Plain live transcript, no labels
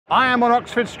I am on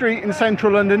Oxford Street in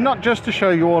central London, not just to show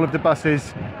you all of the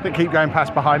buses that keep going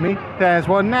past behind me. There's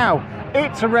one now.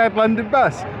 It's a red London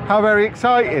bus. How very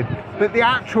excited. But the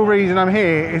actual reason I'm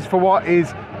here is for what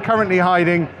is currently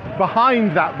hiding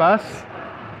behind that bus,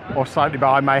 or slightly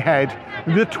behind my head,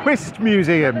 the Twist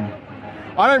Museum.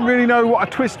 I don't really know what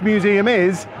a Twist Museum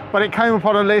is, but it came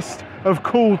upon a list of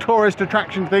cool tourist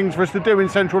attraction things for us to do in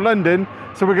central London.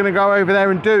 So we're going to go over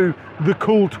there and do the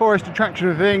cool tourist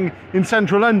attraction thing in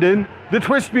central London, the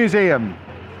Twist Museum.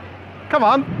 Come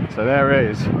on. So there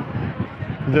it is,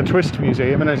 the Twist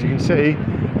Museum, and as you can see,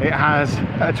 it has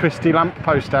a twisty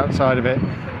lamppost outside of it.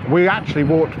 We actually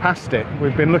walked past it.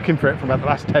 We've been looking for it for about the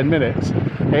last 10 minutes.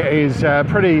 It is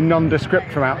pretty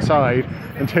nondescript from outside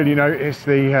until you notice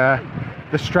the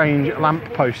strange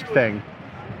lamppost thing.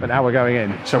 But now we're going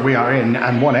in. So we are in,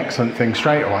 and one excellent thing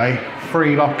straight away,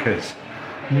 free lockers.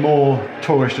 More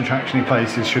tourist attraction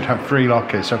places should have free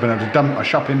lockers. So I've been able to dump my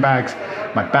shopping bags,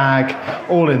 my bag,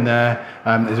 all in there.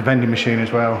 There's a vending machine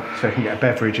as well, so you can get a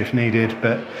beverage if needed.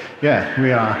 But yeah,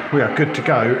 we are good to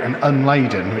go and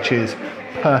unladen, which is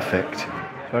perfect.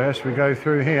 So as we go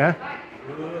through here,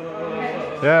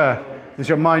 yeah, has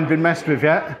your mind been messed with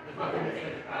yet? I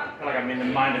feel like I'm in the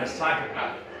mind of a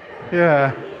psychopath.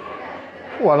 Yeah.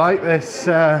 Oh, I like this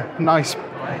nice.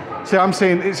 See, I'm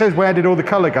seeing, it says, where did all the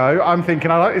colour go? I'm thinking,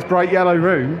 I like this bright yellow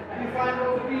room.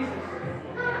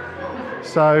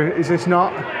 So, is this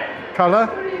not colour?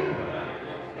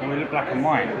 Well, we look black and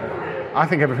white. I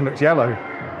think everything looks yellow.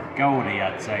 Goldy,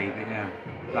 I'd say, but yeah,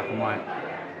 black and white.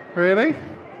 Really?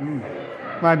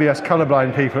 Maybe us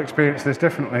colourblind people experience this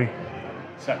differently.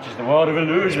 Such is the world of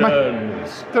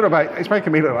illusions. Don't know about, it's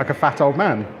making me look like a fat old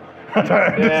man. I don't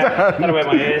understand. Yeah, I don't know where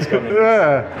my ears gone.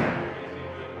 Yeah.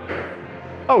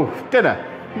 Oh, dinner.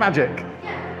 Magic.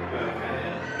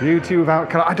 Beauty without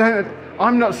colour.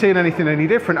 I'm not seeing anything any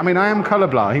different. I mean, I am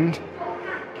colourblind,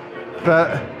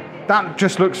 but that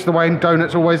just looks the way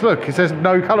donuts always look. It says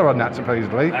no colour on that,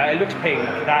 supposedly. It looks pink.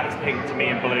 That's pink to me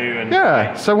and blue. And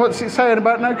yeah, so what's it saying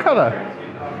about no colour?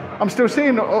 I'm still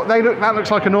seeing, that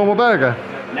looks like a normal burger.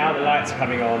 Now the light's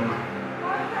coming on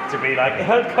to be like, it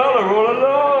had colour all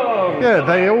along. Yeah,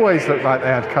 they always look like they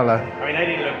had colour. I mean, they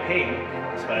didn't look pink,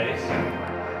 I suppose.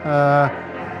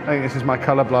 I think this is my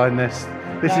colour blindness.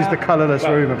 This is the colourless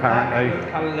room, apparently.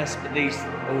 Colourless, but these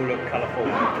all look colourful.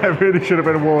 There really should have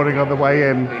been a warning on the way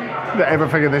in that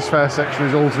everything in this first section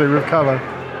is all to do with colour.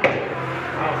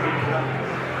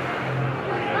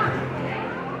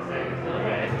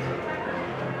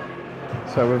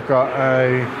 So we've got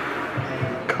a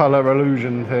colour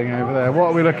illusion thing over there.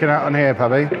 What are we looking at on here,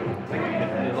 Pubby?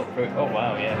 Oh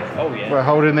wow, yeah. Oh yeah. We're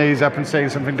holding these up and seeing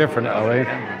something different, are we?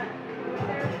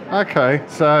 Okay,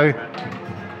 so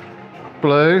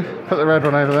blue. Put the red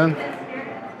one over then.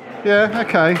 Yeah,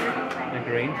 okay. And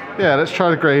green. Yeah, let's try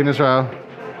the green as well.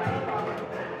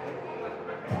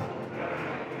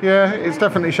 Yeah, it's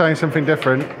definitely showing something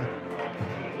different.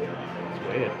 It's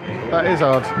weird. That is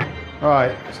odd.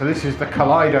 Right, so this is the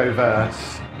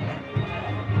Kaleidoverse.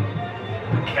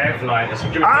 Kevlar. So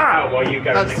do it out while you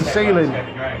go. That's the ceiling.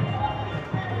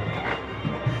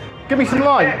 Give me some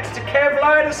light. It's a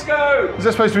kaleidoscope. Is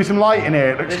there supposed to be some light in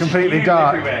here? It looks There's completely you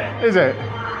dark. everywhere. Is it?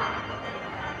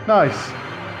 Nice.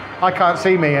 I can't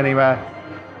see me anywhere.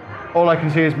 All I can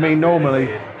see is me normally.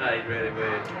 That is really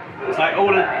weird. It's like all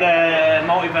of the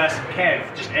multiverse of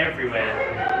Kev just everywhere.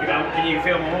 Can you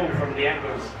film them all from the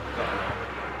angles?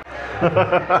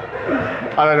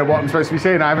 I don't know what I'm supposed to be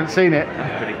seeing. I haven't seen it.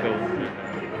 That's pretty cool.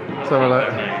 Let's have a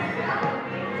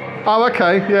look. Oh,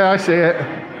 okay. Yeah, I see it.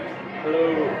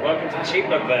 Hello, welcome to the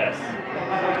Sheepdogverse.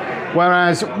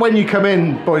 Whereas when you come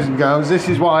in, boys and girls, this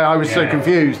is why I was so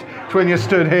confused. It's when you're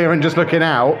stood here and just looking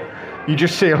out, you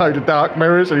just see a load of dark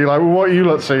mirrors and you're like, well, what are you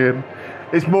lot seeing?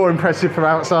 It's more impressive from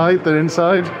outside than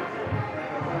inside.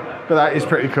 But that is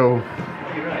pretty cool.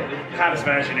 Pab's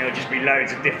version, it'll just be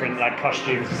loads of different like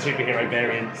costumes and superhero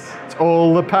variants. It's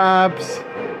all the Pabs.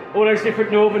 All those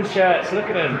different Northern shirts, look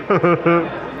at them.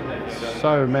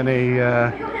 So many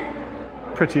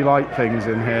pretty light things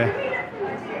in here.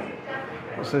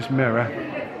 What's this mirror?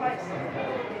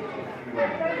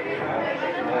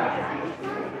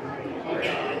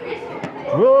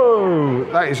 Whoa!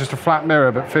 That is just a flat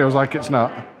mirror, but feels like it's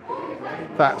not.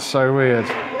 That's so weird.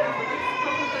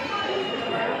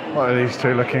 What are these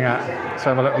two looking at? Let's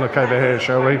have a little look over here,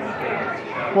 shall we?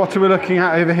 What are we looking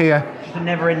at over here? Just a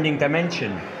never-ending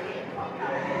dimension.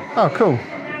 Oh, cool.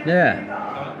 Yeah.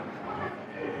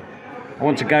 I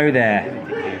want to go there.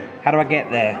 How do I get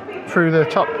there? Through the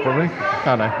top, probably.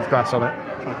 Oh no, there's glass on it.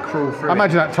 Trying to crawl through. I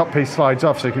imagine that top piece slides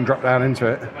off so you can drop down into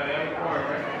it.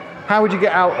 How would you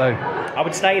get out though? I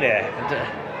would stay there.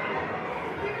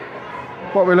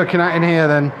 what we're looking at in here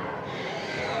then?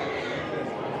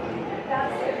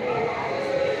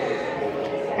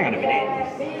 Hang on a minute.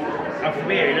 Oh, from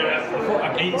here,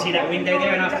 I didn't see that window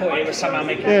there, and I thought it was somehow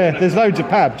making. Yeah, there's loads of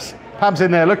Pabs. Pab's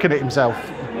in there looking at himself.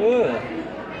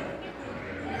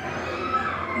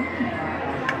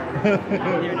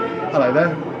 Hello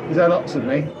there. Is there lots of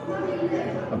me?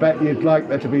 I bet you'd like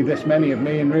there to be this many of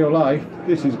me in real life.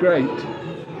 This is great.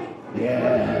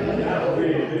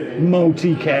 Yeah.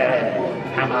 Multi-care.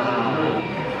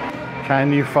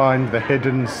 Can you find the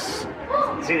hidden... It's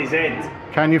in his head.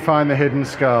 Can you find the hidden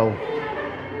skull?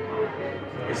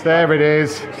 There it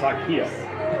is. It's like here.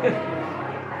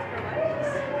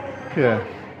 Yeah.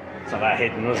 It's not that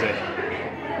hidden, was it?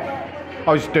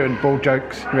 I was doing ball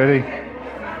jokes, really.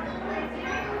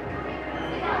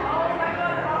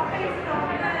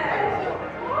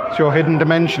 It's your hidden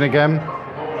dimension again.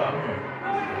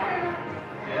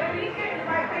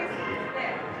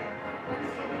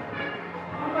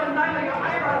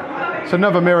 It's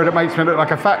another mirror that makes me look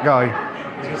like a fat guy.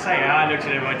 I was going to say, I looked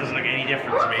at him, it doesn't look any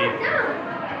different to me.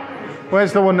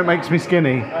 Where's the one that makes me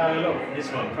skinny? Look, this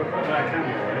one.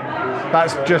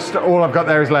 That's just all I've got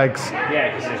there is legs.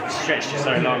 Yeah, because it's stretched for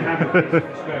so long. Look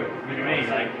at me,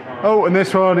 like. Oh, and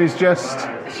this one is just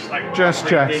Like chest.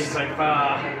 So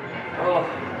far. Oh,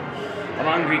 I'm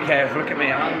hungry, Kev. Look at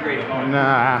me, I'm hungry.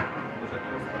 Nah.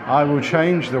 I will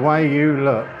change the way you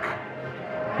look.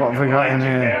 What have we got in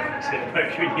here?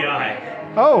 Poke you in the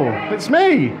eye. Oh, it's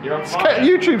me. You're on It's fire.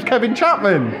 YouTube's Kevin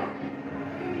Chapman.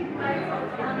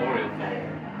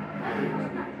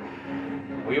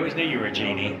 We always knew you were a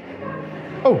genie.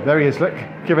 Oh, there he is, look.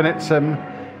 Giving it some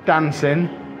dancing.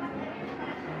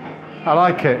 I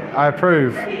like it. I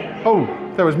approve. Oh,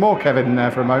 there was more Kevin in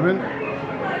there for a moment.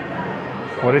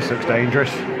 Well, this looks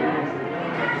dangerous.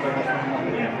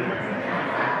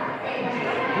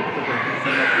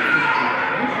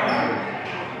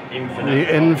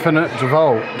 The infinite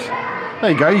vault.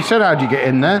 There you go. You said how'd you get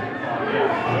in there?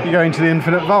 You go into the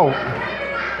infinite vault.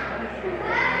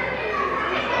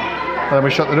 And then we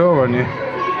shut the door on you.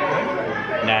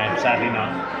 No, sadly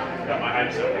not. Got my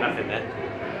hopes up, nothing there.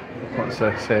 What's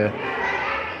this here?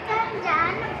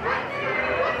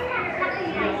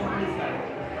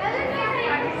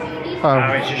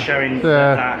 Oh, it's just showing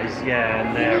that is,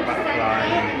 and there, a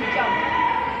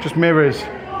butterfly. Just mirrors.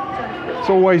 It's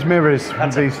always mirrors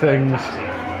with these things. So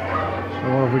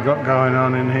what have we got going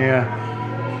on in here?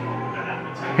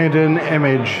 Hidden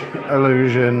image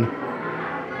illusion.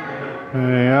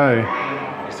 There you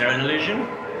go. Is there an illusion?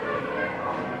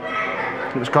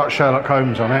 It's got Sherlock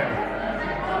Holmes on it.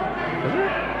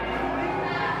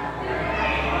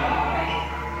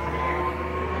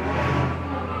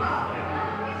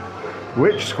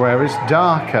 Which square is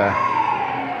darker?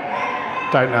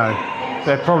 Don't know.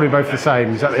 They're probably both the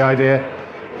same. Is that the idea?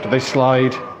 Do they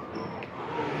slide?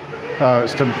 Oh,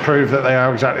 it's to prove that they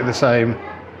are exactly the same.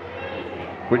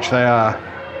 Which they are.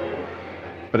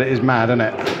 But it is mad, isn't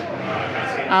it?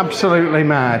 Absolutely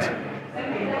mad.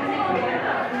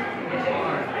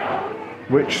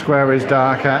 Which square is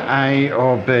darker, A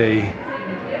or B?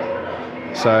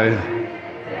 So,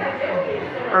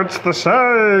 it's the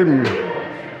same.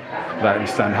 I don't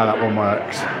understand how that one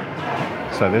works.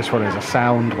 So this one is a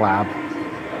sound lab.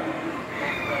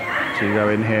 So you go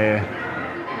in here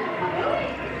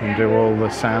and do all the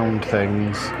sound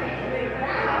things,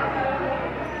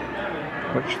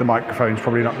 which the microphone's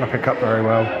probably not going to pick up very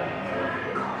well.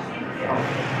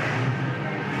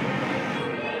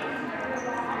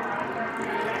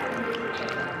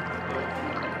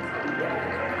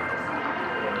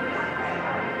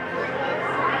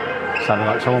 Sounded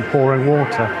like someone pouring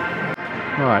water.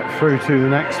 Right, through to the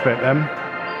next bit then.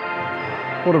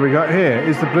 What have we got here?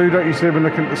 Is the blue dot you see when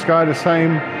looking at the sky the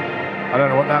same? I don't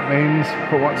know what that means,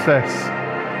 but what's this?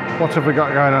 What have we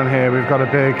got going on here? We've got a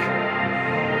big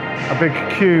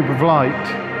cube of light.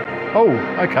 Oh,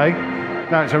 okay.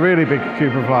 Now it's a really big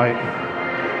cube of light.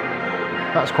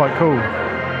 That's quite cool.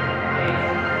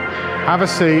 Have a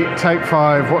seat, take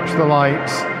 5, watch the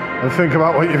lights, and think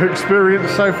about what you've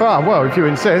experienced so far. Well, if you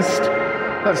insist,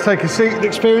 let's take a seat and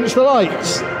experience the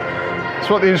lights. That's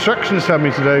what the instructions tell me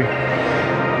to do.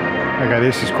 Okay,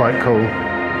 this is quite cool.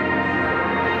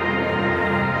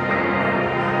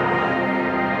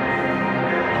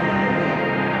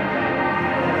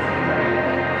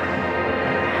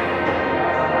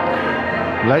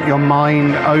 Let your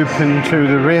mind open to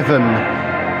the rhythm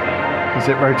as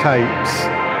it rotates.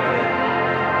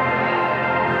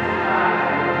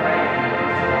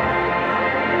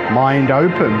 Mind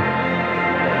open.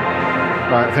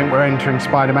 Right, I think we're entering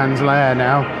Spider-Man's lair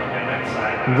now.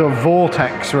 The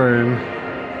vortex room.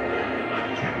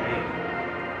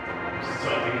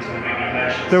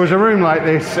 There was a room like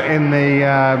this in the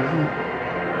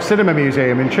cinema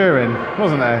museum in Turin,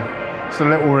 wasn't there? It's a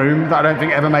little room that I don't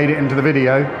think ever made it into the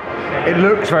video. It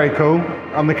looks very cool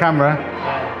on the camera.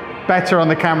 Better on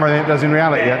the camera than it does in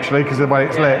reality, actually, because of the way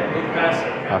it's lit.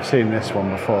 I've seen this one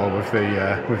before with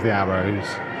the arrows.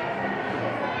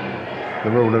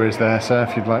 The ruler is there, sir,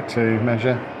 if you'd like to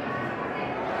measure.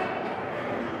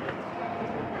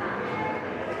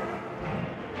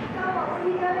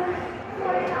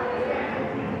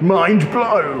 Mind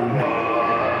blown!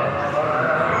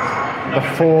 The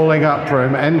falling up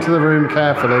room. Enter the room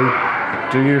carefully.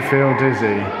 Do you feel dizzy?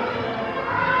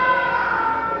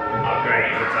 I'm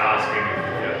great at asking if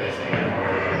you feel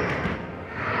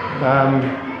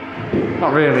dizzy.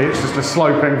 Not really, it's just a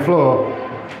sloping floor.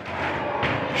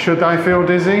 Should I feel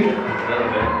dizzy? A little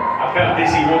bit. I felt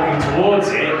dizzy walking towards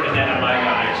it, and then I'm like,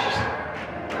 oh, it's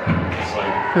just slow.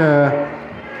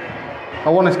 Yeah. I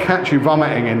want to catch you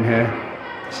vomiting in here.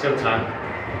 Still time.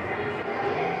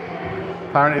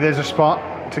 Apparently there's a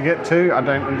spot to get to. I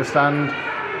don't understand.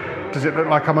 Does it look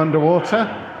like I'm underwater?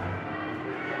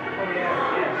 Oh,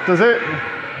 yeah. Does it?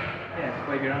 Yeah,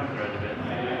 wave your arms around a bit.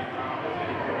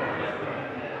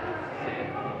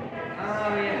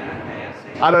 Oh, yeah, okay, I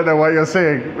see. I don't know what you're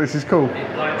seeing. This is cool.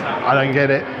 I don't get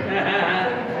it.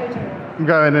 I'm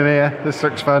going in here. This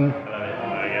looks fun.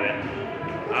 I get it.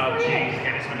 Oh, jeez,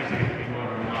 get this one just looking a bit more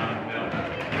of a mind build.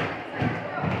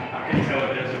 I can tell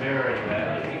that there's a mirror in there.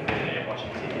 I think they're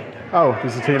watching TV. Oh,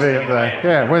 there's a TV up there.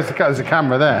 Yeah, there's a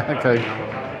camera there. Okay.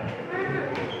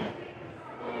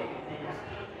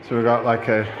 So we've got like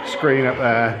a screen up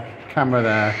there, camera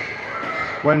there.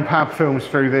 When Pab films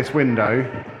through this window,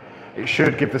 it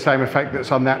should give the same effect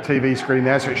that's on that TV screen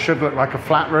there, so it should look like a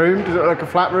flat room. Does it look like a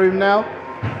flat room now?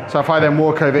 So if I then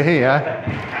walk over here,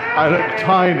 I look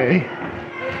tiny.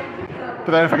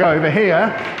 But then if I go over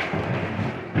here,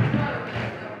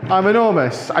 I'm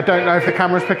enormous. I don't know if the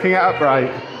camera's picking it up right.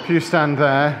 If you stand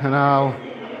there and I'll...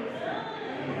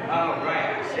 Oh,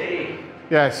 right, I see.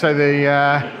 Yeah, so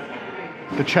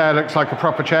the chair looks like a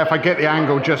proper chair if I get the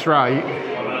angle just right.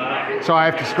 So I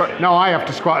have to squat. No, I have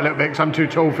to squat a little bit because I'm too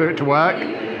tall for it to work.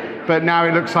 But now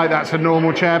it looks like that's a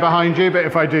normal chair behind you. But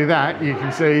if I do that, you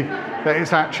can see that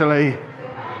it's actually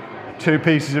two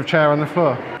pieces of chair on the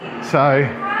floor. So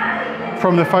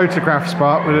from the photograph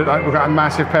spot, we look like we've got a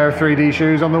massive pair of 3D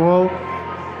shoes on the wall.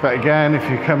 But again, if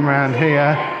you come around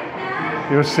here,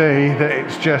 you'll see that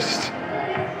it's just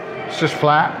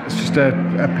flat. It's just a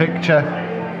picture.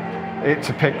 It's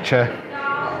a picture.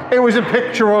 It was a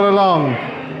picture all along.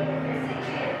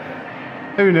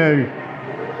 Who knew?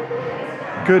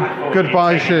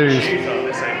 Goodbye shoes.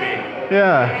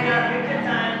 Yeah.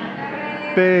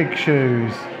 Big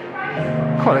shoes.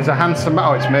 God, there's a handsome man.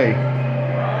 Oh, it's me.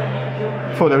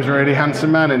 Thought there was a really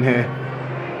handsome man in here.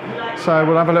 So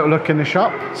we'll have a little look in the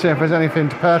shop, see if there's anything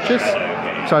to purchase.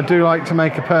 So I do like to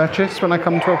make a purchase when I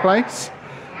come to a place.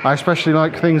 I especially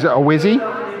like things that are whizzy.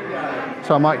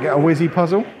 So I might get a whizzy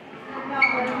puzzle.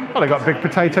 Oh, they got big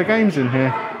potato games in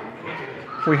here.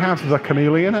 We have the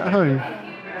chameleon at home.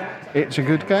 It's a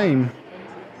good game.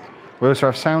 We also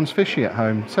have Sounds Fishy at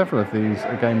home. Several of these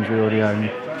are games we already own.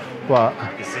 What?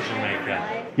 Decision maker.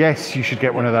 Yes, you should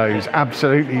get one of those.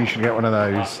 Absolutely, you should get one of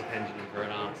those.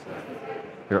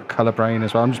 You've got Colour Brain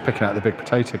as well. I'm just picking out the big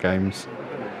potato games.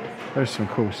 There's some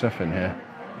cool stuff in here.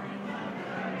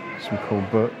 Some cool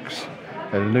books.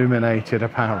 Illuminated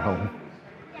apparel.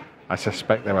 I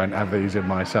suspect they won't have these in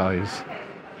my size.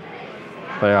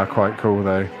 They are quite cool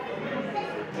though.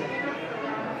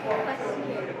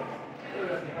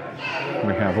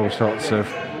 We have all sorts of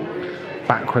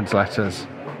backwards letters.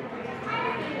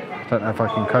 Don't know if I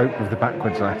can cope with the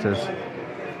backwards letters.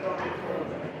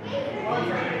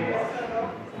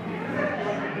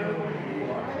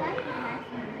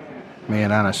 Me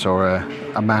and Anna saw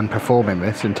a man performing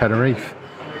this in Tenerife.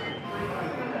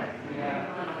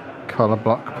 Colour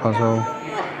block puzzle.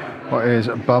 What is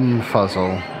Bum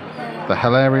Fuzzle? The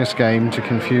hilarious game to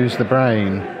confuse the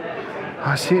brain.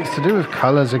 I see it's to do with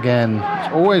colours again. It's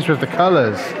always with the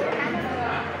colours.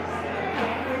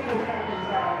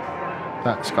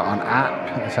 That's got an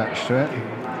app attached to it.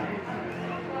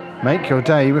 Make your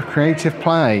day with creative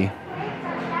play.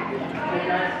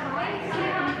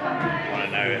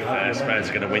 Spurs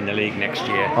are going to win the league next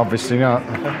year. Obviously not.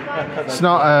 It's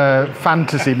not a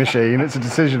fantasy machine, it's a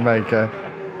decision maker.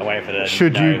 Away for the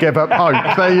Should you give up hope?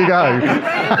 There you go.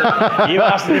 You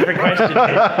asked a different question.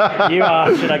 You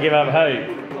asked, should I give up hope?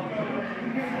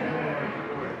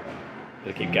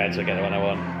 We'll keep going till I get the one I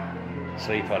want.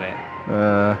 Sleep on it.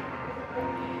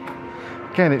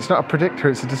 Again, it's not a predictor,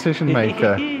 it's a decision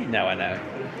maker. No, I know.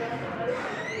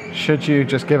 Should you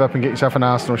just give up and get yourself an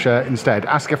Arsenal shirt instead?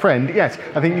 Ask a friend. Yes,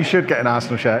 I think you should get an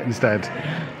Arsenal shirt instead.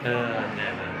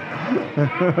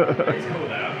 Never. It's cool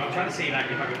though. I'm trying to see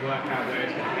like if I could work out where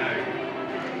it's going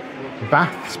to go.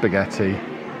 Bath spaghetti.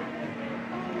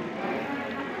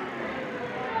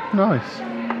 Nice.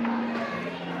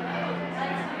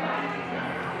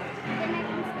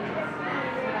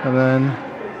 And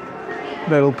then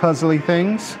little puzzly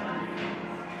things.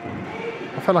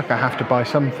 I feel like I have to buy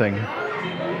something.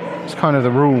 It's kind of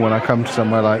the rule when I come to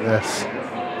somewhere like this.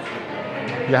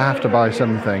 You have to buy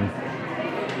something.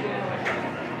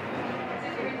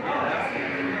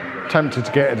 Tempted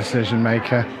to get a decision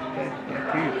maker.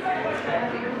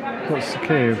 What's the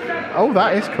cube? Oh,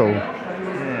 that is cool.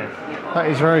 Yeah. That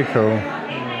is very cool.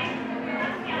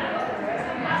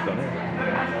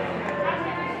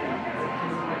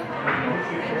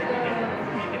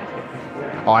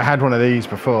 Oh, I had one of these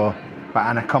before, but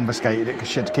Anna confiscated it because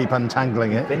she had to keep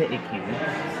untangling it. Infinity cube.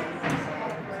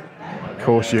 Of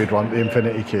course you'd want the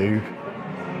infinity cube.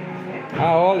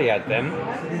 Oh, Ollie had them.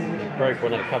 He broke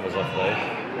one of the covers off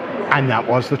though. And that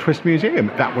was the Twist Museum.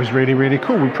 That was really, really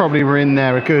cool. We probably were in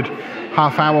there a good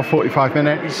half hour, 45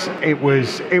 minutes. It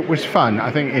was fun.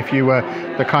 I think if you were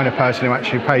the kind of person who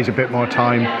actually pays a bit more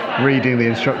time reading the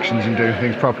instructions and doing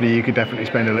things properly, you could definitely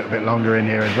spend a little bit longer in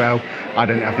here as well. I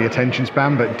don't have the attention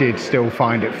span, but did still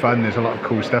find it fun. There's a lot of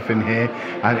cool stuff in here,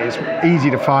 and it's easy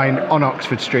to find on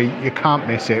Oxford Street. You can't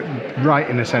miss it, right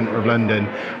in the centre of London.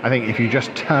 I think if you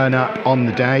just turn up on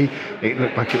the day, it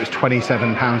looked like it was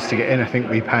 £27 to get in. I think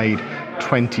we paid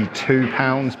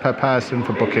 £22 per person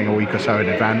for booking a week or so in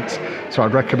advance. So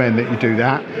I'd recommend that you do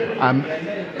that.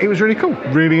 It was really cool,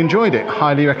 really enjoyed it,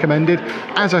 highly recommended.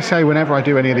 As I say, whenever I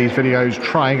do any of these videos,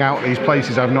 trying out these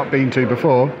places I've not been to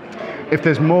before, if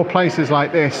there's more places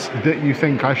like this that you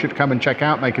think I should come and check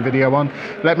out, make a video on,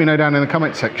 let me know down in the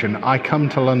comments section. I come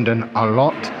to London a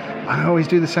lot. I always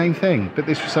do the same thing, but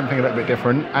this was something a little bit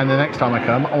different, and the next time I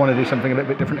come I want to do something a little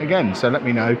bit different again. So let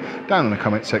me know down in the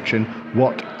comments section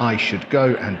what I should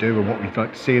go and do and what you'd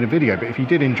like to see in a video. But if you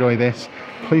did enjoy this,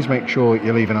 please make sure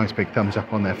you leave a nice big thumbs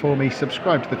up on there for me.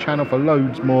 Subscribe to the channel for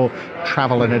loads more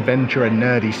travel and adventure and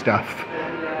nerdy stuff,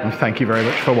 and thank you very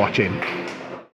much for watching.